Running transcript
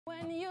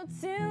When you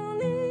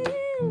tune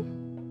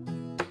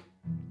in,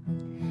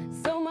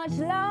 so much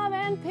love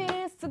and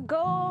peace to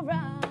go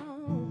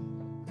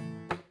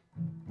round,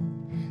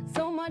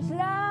 so much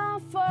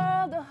love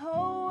for the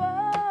whole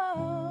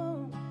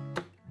world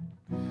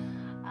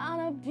on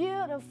a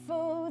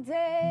beautiful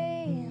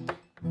day.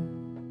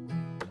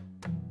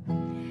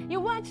 You're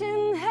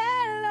watching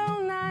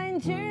Hello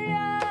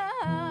Nigeria.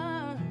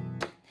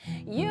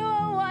 You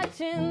are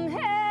watching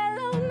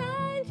Hello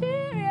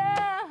Nigeria.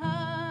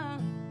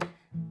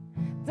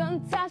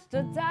 Don't touch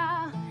the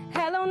dial.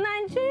 Hello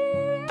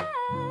Nigeria.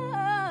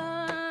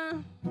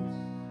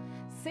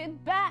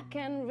 Sit back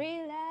and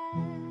relax.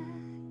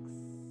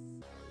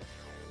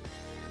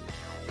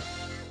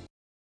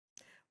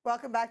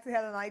 Welcome back to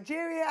Hello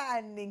Nigeria,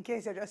 and in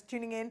case you're just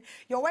tuning in,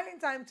 you're well in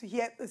time to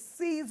hear the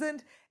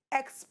seasoned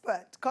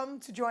expert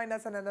come to join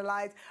us and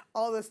analyze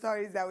all the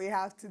stories that we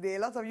have today.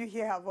 Lots of you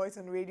hear her voice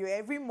on radio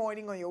every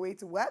morning on your way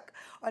to work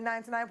on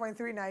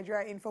 99.3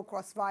 Nigeria Info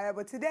Crossfire,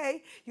 but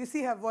today you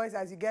see her voice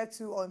as you get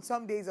to on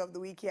some days of the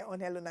week here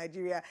on Hello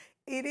Nigeria.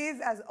 It is,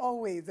 as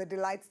always, a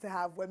delight to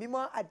have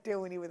Wemimo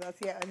Adeoni with us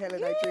here on Hello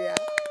Nigeria.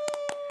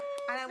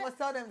 And I must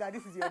tell them that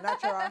this is your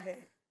natural hair.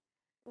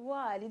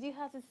 Why did you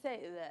have to say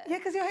that? Yeah,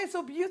 because your hair is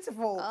so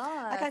beautiful.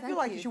 Like, I feel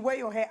like you should wear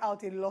your hair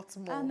out a lot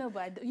more. I know,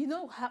 but you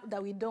know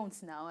that we don't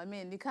now. I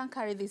mean, you can't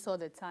carry this all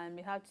the time.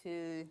 You have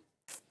to...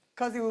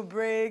 Because it will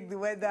break, the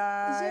weather.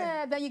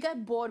 Yeah, then you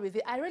get bored with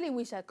it. I really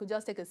wish I could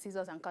just take a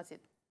scissors and cut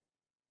it.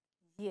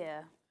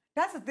 Yeah.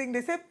 That's the thing.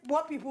 They say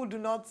what people do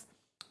not...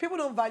 People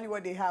don't value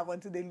what they have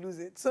until they lose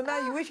it. So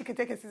now you wish you could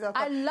take a scissors.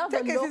 I love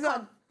take the a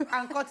scissors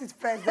and cut it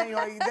first. Then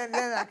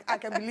I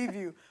can believe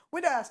you. We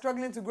are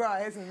struggling to grow our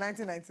hair since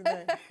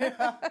 1999.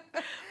 But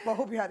I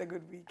hope you had a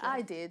good week. Yeah?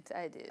 I did.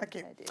 Okay.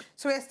 I did.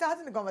 So we're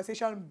starting the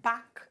conversation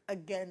back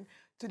again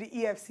to the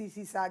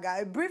Efcc saga.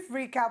 A brief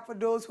recap for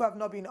those who have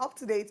not been up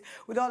to date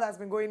with all that's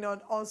been going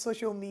on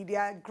social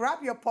media.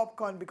 Grab your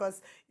popcorn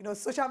because, you know,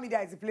 social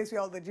media is the place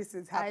where all the gist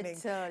is happening. I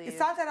tell you. It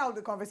started out with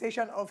the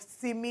conversation of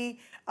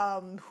Simi,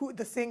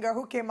 the singer,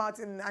 who came out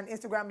in an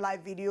Instagram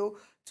live video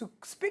to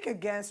speak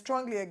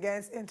strongly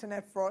against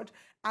internet fraud.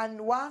 And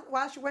when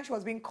she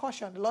was being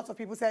cautioned, lots of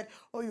people said,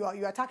 "Oh,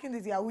 you're attacking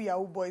these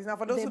Yahoo boys." Now,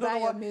 for those who don't know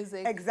what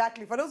music.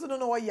 Exactly, for those who don't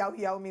know what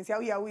Yahoo means,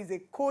 Yahoo is a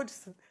code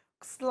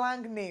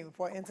slang name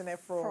for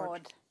internet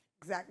fraud.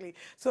 Exactly.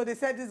 So they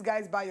said these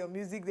guys buy your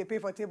music, they pay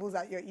for tables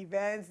at your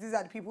events. These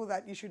are the people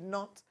that you should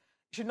not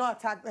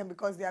attack them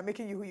because they are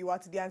making you who you are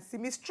today. And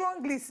Simi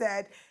strongly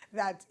said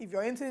that if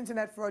you're into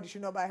internet fraud, you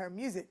should not buy her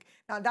music.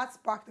 Now that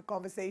sparked the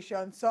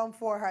conversation, some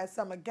for her,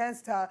 some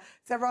against her.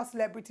 Several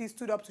celebrities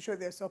stood up to show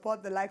their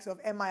support, the likes of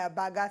Emma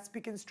Abaga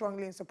speaking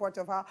strongly in support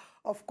of her.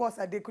 Of course,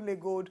 Adekunle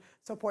Gold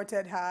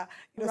supported her.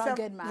 You know,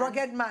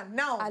 Rugged Man.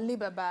 Now,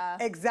 Alibaba.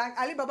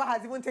 Exactly. Alibaba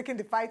has even taken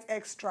the fight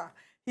extra.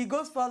 He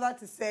goes further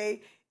to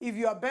say, if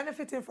you are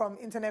benefiting from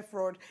internet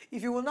fraud,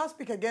 if you will not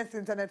speak against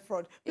internet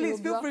fraud, please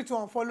feel free to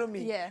unfollow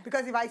me. Yeah.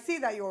 Because if I see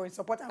that you're in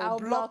support, I will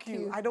block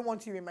you. I don't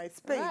want you in my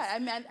space. Right. I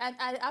mean,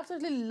 I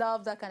absolutely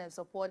love that kind of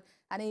support.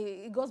 And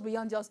it goes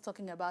beyond just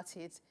talking about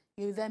it.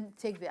 You then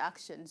take the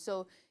action.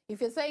 So if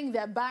you're saying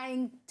they're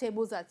buying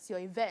tables at your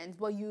event,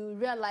 but you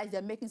realize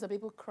they're making some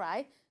people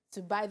cry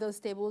to buy those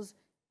tables,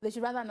 they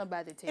should rather not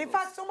buy the tables. In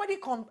fact, somebody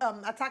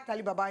attacked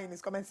Alibaba in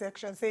his comment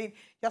section saying,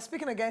 you're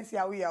speaking against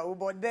Yahoo,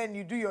 but then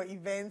you do your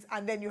events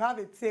and then you have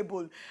a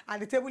table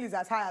and the table is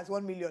as high as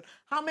 1 million.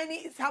 How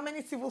many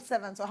civil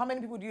servants or how many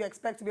people do you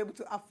expect to be able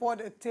to afford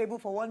a table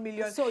for 1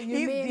 million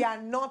if they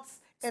are not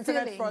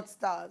internet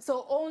fraudsters?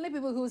 So only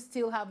people who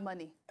still have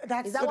money.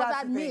 Is that what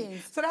that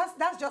means? So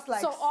that's just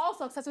like... So all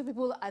successful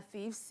people are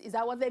thieves? Is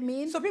that what they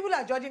mean? So people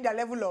are judging their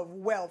level of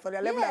wealth or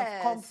their level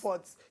of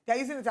comfort. They're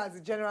using it as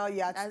a general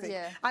yardstick.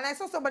 And I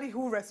saw somebody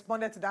who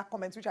responded to that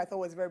comment, which I thought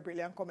was a very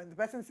brilliant comment. The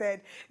person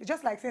said, it's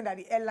just like saying that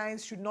the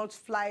airlines should not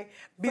fly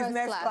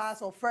business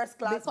class or first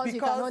class because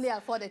you can only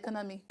afford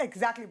economy.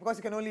 Exactly, because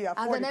you can only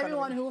afford economy. And then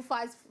economy. everyone who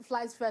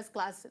flies first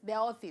class, they're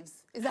all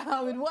thieves. Is that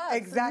how it works?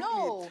 Exactly.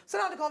 No. So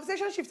now the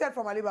conversation shifted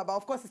from Alibaba.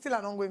 Of course, it's still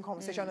an ongoing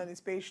conversation on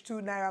his page to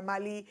Naira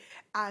Marley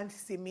and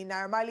Simi.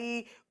 Naira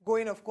Marley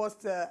going, of course,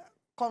 to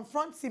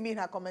confront Simi in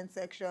her comment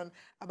section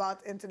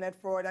about internet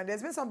fraud. And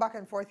there's been some back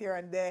and forth here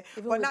and there.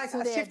 But now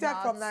it's shifted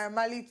from Naira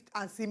Marley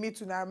and Simi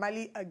to Naira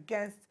Marley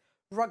against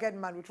Rugged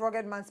Man, with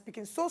Rugged Man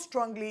speaking so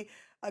strongly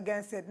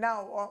against it.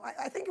 Now,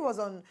 I think it was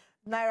on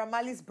Naira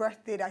Marley's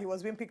birthday that he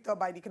was being picked up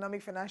by the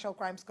Economic Financial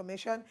Crimes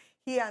Commission,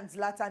 he and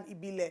Zlatan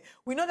Ibile.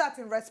 We know that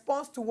in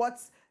response to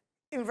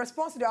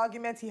the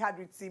argument he had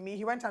with Simi,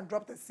 he went and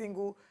dropped a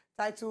single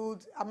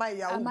titled Am I a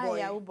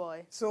Yahoo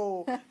Boy?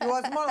 So it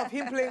was more of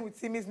him playing with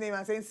Simi's name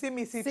and saying,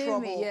 Simi, see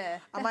trouble, yeah.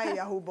 Am I a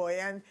Yahoo Boy?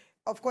 And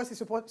of course, his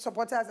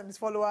supporters and his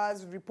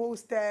followers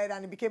reposted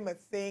and it became a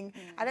thing.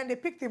 And then they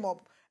picked him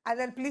up. And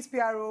then police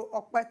PRO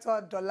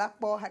Okpeto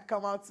Dolapo had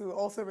come out to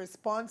also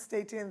respond,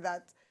 stating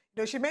that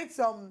she made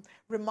some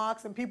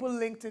remarks and people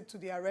linked it to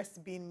the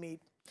arrest being made.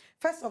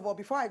 First of all,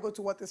 before I go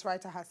to what this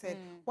writer has said,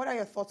 what are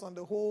your thoughts on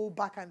the whole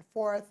back and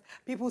forth,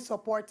 people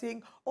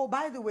supporting? Oh,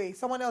 by the way,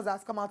 someone else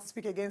has come out to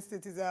speak against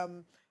it is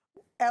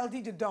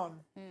LD the Don,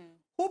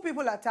 who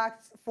people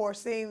attacked for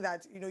saying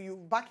that, you know, you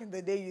back in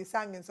the day you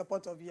sang in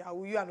support of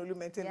Yahoo, you and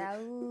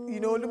Olumentin, you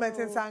know,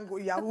 Olumentin sang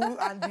Yahoo,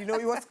 and you know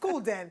it was cool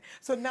then.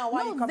 So now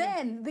why you coming?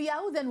 Then the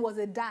Yahoo then was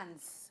a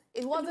dance.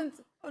 It wasn't.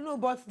 Oh no,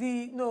 but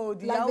the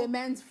like Yahoo, they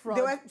meant fraud.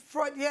 They were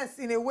fraud, yes,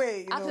 in a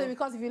way. Actually,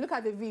 because if you look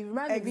at the video,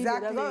 remember the video,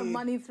 there's a lot of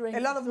money thrown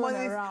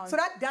around. So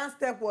that dance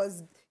step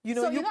was, you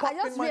know, you I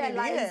just money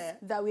realized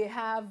that we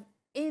have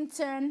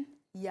intern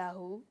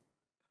Yahoo,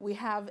 we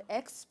have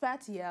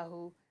expert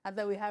Yahoo, and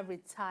then we have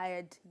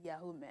retired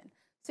Yahoo men.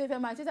 So if you're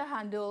my Twitter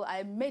handle,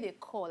 I made a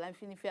call. And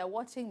if you're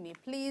watching me,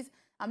 please,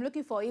 I'm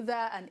looking for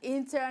either an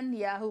intern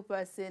Yahoo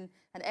person,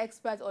 an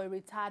expert, or a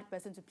retired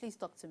person to please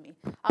talk to me.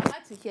 I'd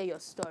like to hear your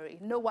story,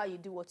 know why you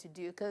do what you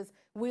do, because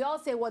we all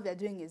say what they're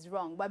doing is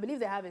wrong, but I believe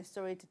they have a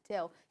story to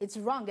tell. It's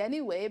wrong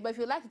anyway, but if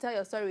you'd like to tell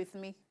your story with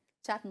me,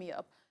 chat me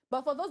up.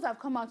 But for those that have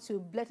come out to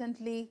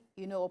blatantly,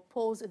 you know,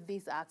 oppose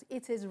this act,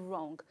 it is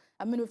wrong.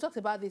 I mean, we've talked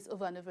about this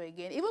over and over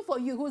again. Even for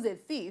you who's a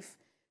thief,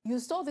 you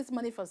stole this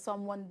money from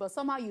someone, but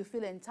somehow you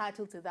feel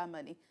entitled to that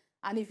money.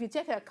 And if you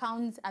check your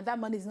account and that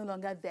money is no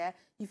longer there,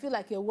 you feel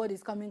like your world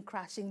is coming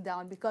crashing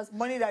down because...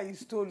 Money that you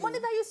stole. Money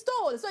that you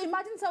stole. So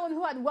imagine someone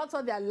who had worked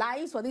all their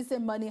lives for this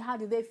same money. How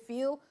do they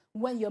feel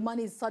when your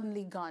money is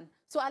suddenly gone?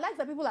 So I like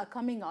that people are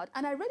coming out.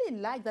 And I really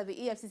like that the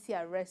Efcc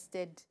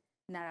arrested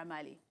Naira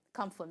Marley.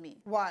 Come for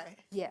me. Why?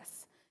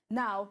 Yes.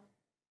 Now,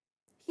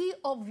 he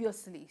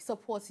obviously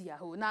supports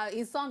Yahoo. Now,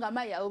 his song, I'm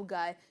a Yahoo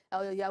guy,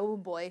 or a Yahoo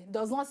boy,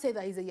 does not say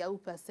that he's a Yahoo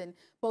person.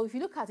 But if you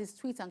look at his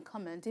tweets and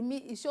comments,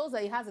 it shows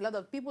that he has a lot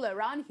of people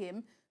around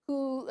him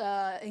who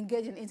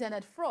engage in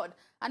internet fraud.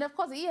 And of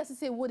course, the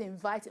EFCC would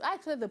invite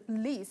actually the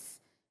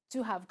police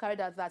to have carried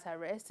out that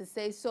arrest to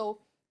say, so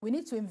we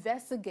need to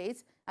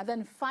investigate and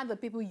then find the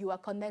people you are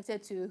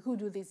connected to who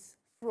do this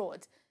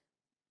fraud.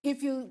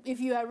 If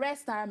you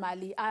arrest Naira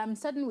Marley, I'm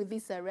certain with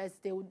this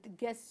arrest, they would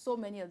get so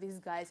many of these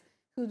guys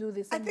who do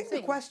this. I think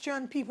the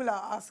question people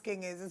are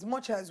asking is, as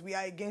much as we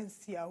are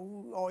against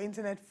Yahoo or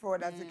internet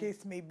fraud, as the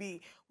case may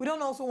be, we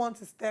don't also want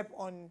to step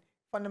on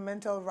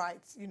fundamental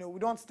rights. You know, we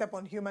don't step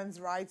on humans'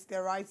 rights,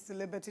 their rights to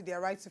liberty,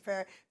 their rights to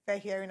fair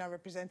hearing and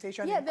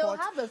representation in court. Yeah, they'll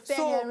have a fair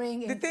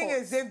hearing in court. The thing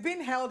is, they've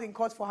been held in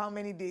court for how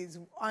many days?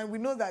 And we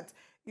know that,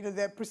 you know,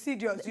 their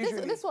procedures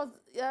usually... This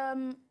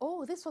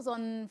was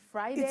on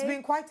Friday. It's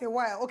been quite a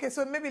while. Okay,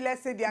 so maybe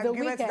let's say the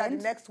argument is that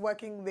the next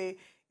working day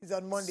is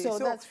on Monday. So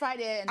that's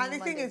Friday and the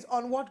thing is,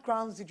 on what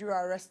grounds did you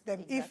arrest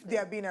them if they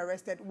are being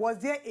arrested? Was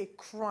there a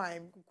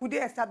crime? Could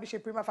they establish a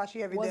prima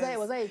facie evidence?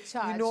 Was there a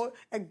charge? You know,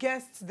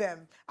 against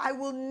them? I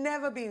will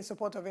never be in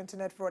support of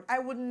internet fraud. I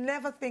would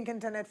never think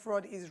internet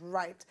fraud is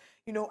right.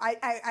 You know,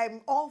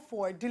 I'm all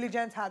for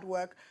diligent hard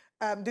work,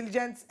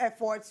 diligent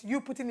efforts, you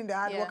putting in the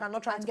hard work and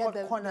not trying to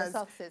cut corners.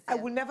 I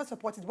will never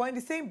support it. But in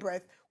the same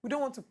breath, we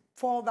don't want to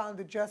fall down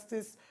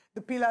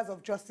the pillars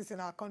of justice in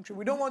our country.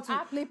 We don't want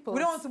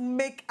to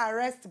make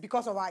arrests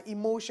because of our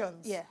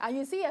emotions. Yeah, and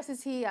you see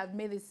FCC have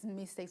made these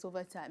mistakes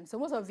over time. So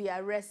most of the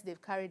arrests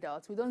they've carried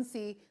out, we don't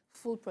see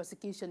full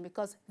prosecution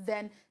because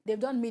then they've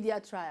done media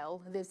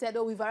trial. They've said,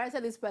 oh, we've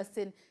arrested this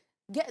person.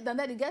 Then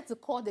they get to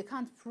court, they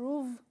can't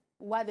prove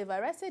why they've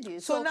arrested you.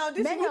 So now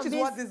this is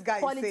what this guy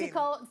is saying.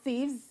 Political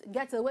thieves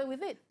get away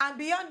with it. And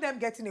beyond them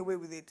getting away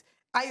with it,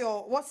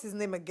 Ayo, what's his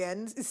name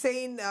again, is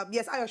saying,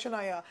 yes, Ayo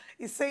Shonaya,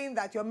 is saying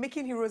that you're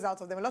making heroes out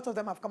of them. A lot of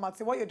them have come out and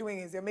say what you're doing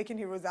is you're making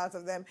heroes out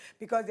of them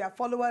because their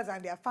followers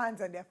and their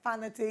fans and their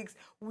fanatics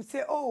would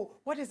say, oh,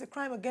 what is the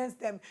crime against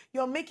them?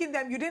 You're making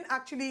them, you didn't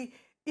actually,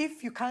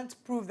 if you can't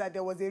prove that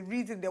there was a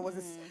reason, there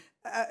was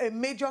a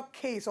major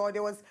case or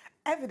there was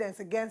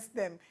evidence against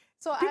them,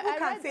 so people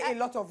can say a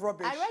lot of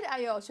rubbish. I read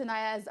Ayo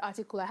Shonaya's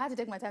article. I had to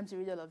take my time to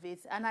read all of it.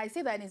 And I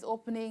see that in his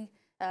opening,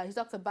 he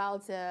talked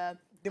about... the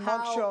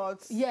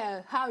mugshots.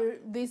 Yeah, how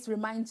this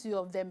reminds you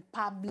of them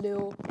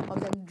Pablo,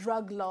 of them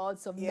drug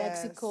lords of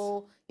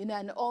Mexico, you know,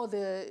 and all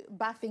the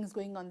bad things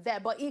going on there.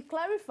 But he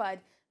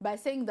clarified by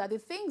saying that the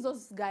things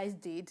those guys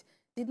did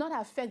not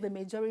affect the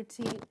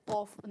majority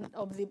of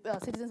the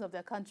citizens of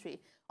their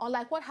country,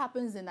 unlike what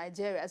happens in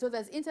Nigeria. So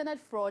there's internet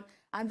fraud,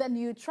 and then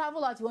you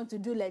travel out, you want to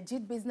do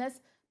legit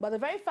business, but the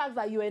very fact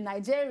that you're a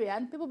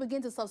Nigerian, people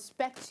begin to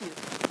suspect you.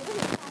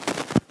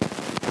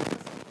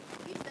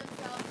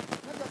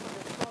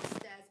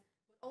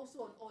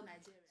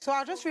 So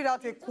I'll just read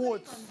out a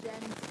quote.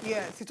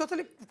 Yes, he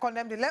totally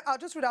condemned it. I'll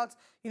just read out,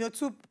 you know,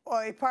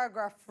 a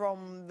paragraph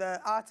from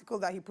the article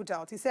that he put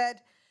out. He said,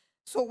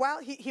 so while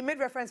he made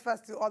reference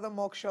first to other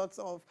mugshots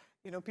of,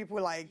 you know, people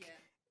like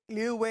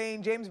Lil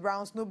Wayne, James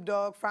Brown, Snoop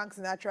Dogg, Frank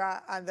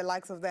Sinatra, and the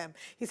likes of them.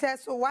 He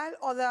says, so while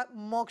other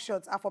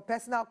mugshots are for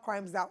personal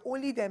crimes that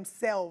only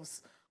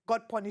themselves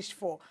got punished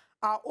for,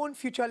 our own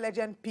future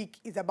legend peak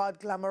is about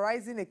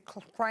glamorizing a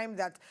crime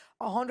that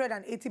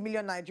 180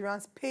 million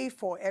Nigerians pay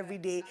for every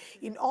day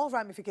in all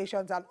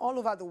ramifications and all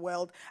over the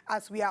world,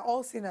 as we are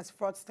all seen as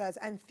fraudsters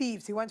and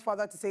thieves. He went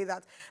further to say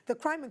that the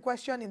crime in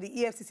question in the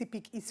EFCC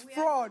peak is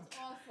fraud.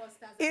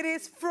 It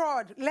is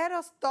fraud. Let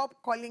us stop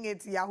calling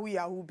it Yahoo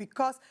Yahoo,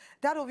 because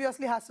that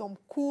obviously has some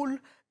cool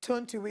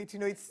tone to it. You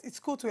know, it's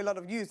cool to a lot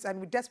of youths, and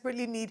we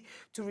desperately need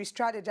to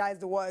re-strategize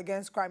the war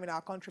against crime in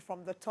our country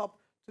from the top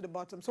to the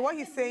bottom. So what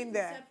he's saying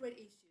there... Separate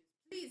issues.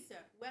 Please, sir,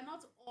 we're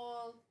not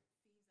all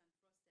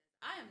thieves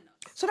and fraudsters. I am not.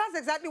 So that's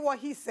exactly what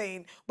he's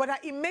saying. But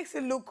it makes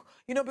it look,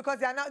 you know, because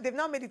they've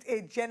now made it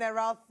a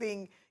general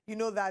thing, you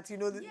know, that, you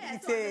know... Yeah,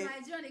 it's so as a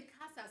Nigerian, it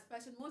casts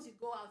aspersion once you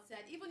go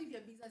outside, even if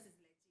your business is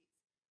legit.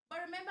 But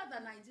remember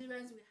that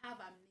Nigerians, we have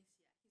amnesia,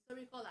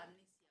 historical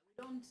amnesia.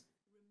 We don't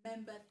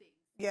remember things.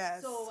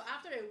 Yes. So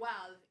after a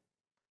while,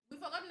 we've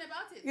forgotten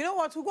about it. You know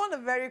what? We'll go on a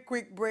very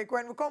quick break.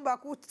 When we come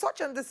back, we'll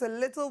touch on this a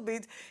little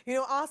bit, you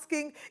know,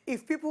 asking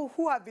if people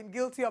who have been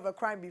guilty of a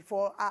crime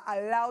before are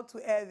allowed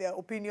to air their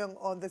opinion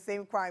on the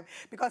same crime.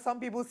 Because some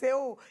people say,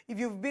 oh, if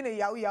you've been a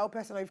Yahoo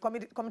person or you've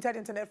committed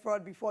internet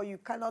fraud before, you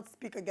cannot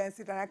speak against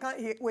it. And I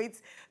can't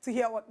wait to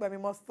hear what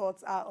Wemima's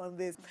thoughts are on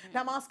this.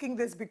 Now, I'm asking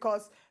this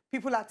because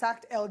people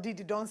attacked LD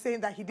Didon,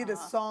 saying that he did a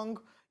song.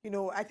 You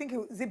know, I think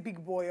it was a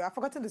Big Boy. I've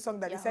forgotten the song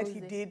that he said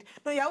he did.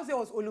 No, Yahoo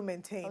was Olu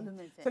Maintain.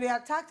 So they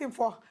attacked him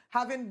for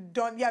having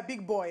done,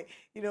 Big Boy,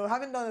 you know,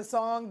 having done a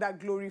song that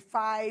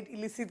glorified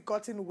illicit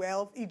gotten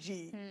wealth,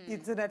 e.g.,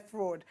 internet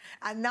fraud,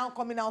 and now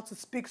coming out to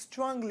speak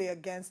strongly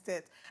against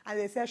it. And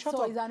they said, shut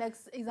up, you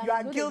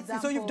are guilty. Example.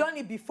 So you've done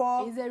it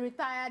before. He's a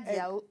retired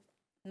Yahoo.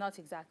 Not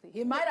exactly.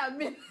 He might have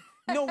been.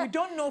 No, we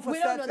don't know for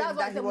certain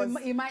that he was.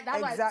 He might,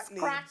 that's why I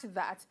scratched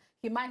that.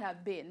 He might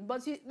have been.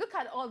 But you look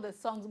at all the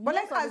songs. But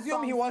let's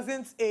assume he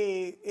wasn't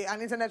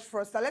an internet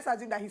fraudster. Let's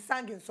assume that he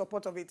sang in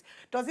support of it.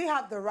 Does he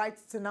have the right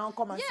to now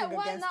come and sing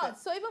against it? Yeah, why not?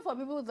 So even for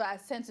people that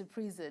are sent to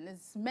prison,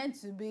 it's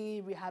meant to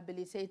be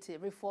rehabilitative,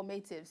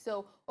 reformative.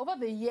 So over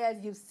the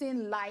years, you've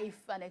seen life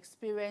and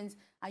experience,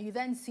 and you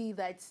then see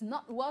that it's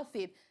not worth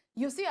it.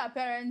 You see our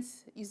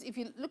parents, if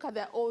you look at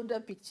their older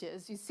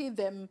pictures, you see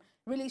them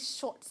really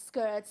short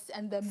skirts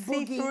and the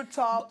boogie. See-through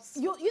tops.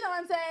 You know what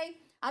I'm saying?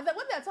 And then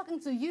when they're talking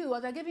to you or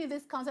they're giving you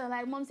this content,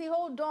 like, Mom, say,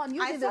 hold on, you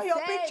did the same. I saw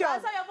your pictures. I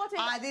saw your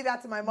photo. I did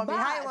that to my mommy.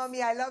 Hi,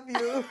 Mommy, I love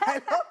you. I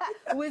love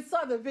you. We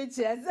saw the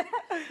pictures.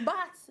 But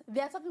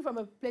they're talking from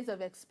a place of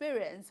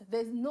experience.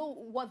 There's no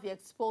what the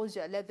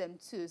exposure led them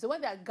to. So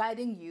when they're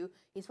guiding you,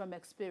 it's from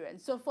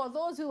experience. So for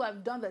those who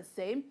have done the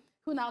same,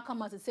 who now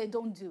come out and say,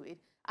 don't do it,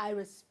 I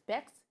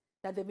respect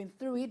that they've been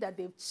through it, that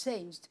they've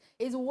changed.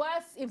 It's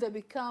worse if they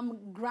become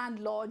grand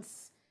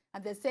lords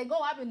and they say,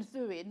 I've been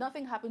through it.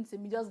 Nothing happened to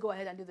me. Just go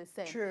ahead and do the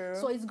same. True.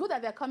 So it's good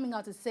that they're coming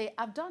out to say,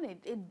 I've done it.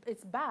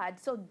 It's bad,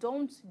 so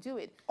don't do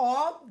it.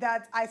 Or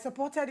that I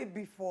supported it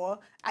before.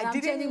 I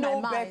didn't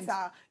know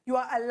better. You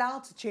are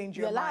allowed to change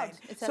your mind.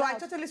 So I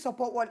totally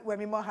support what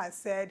Wemima has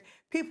said.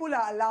 People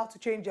are allowed to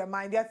change their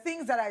mind. There are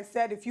things that I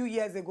said a few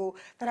years ago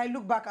that I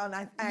look back on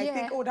and I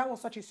think, oh, that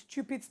was such a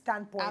stupid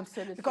standpoint.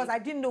 Absolutely. Because I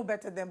didn't know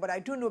better then, but I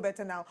do know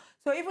better now.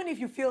 So even if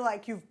you feel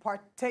like you've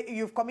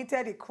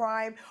committed a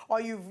crime or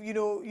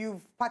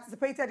you've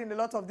participated in a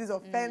lot of these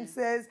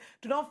offenses,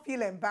 do not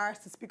feel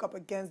embarrassed to speak up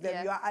against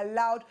them. You are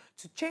allowed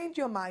to change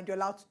your mind. You're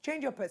allowed to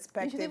change your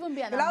perspective. You should even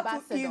be an You're allowed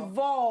ambassador. to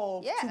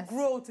evolve, to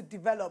grow, to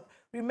develop.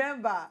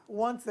 Remember,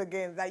 once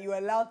again, that you're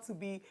allowed to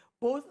be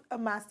both a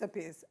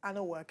masterpiece and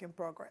a work in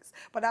progress.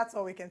 But that's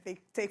all we can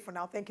take for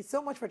now. Thank you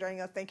so much for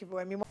joining us. Thank you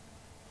for me.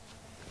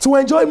 To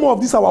enjoy more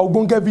of these our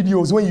Ogbonge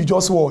videos when you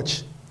just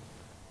watch,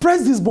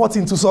 press this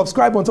button to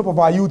subscribe on top of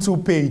our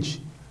YouTube page.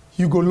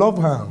 You go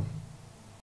love her.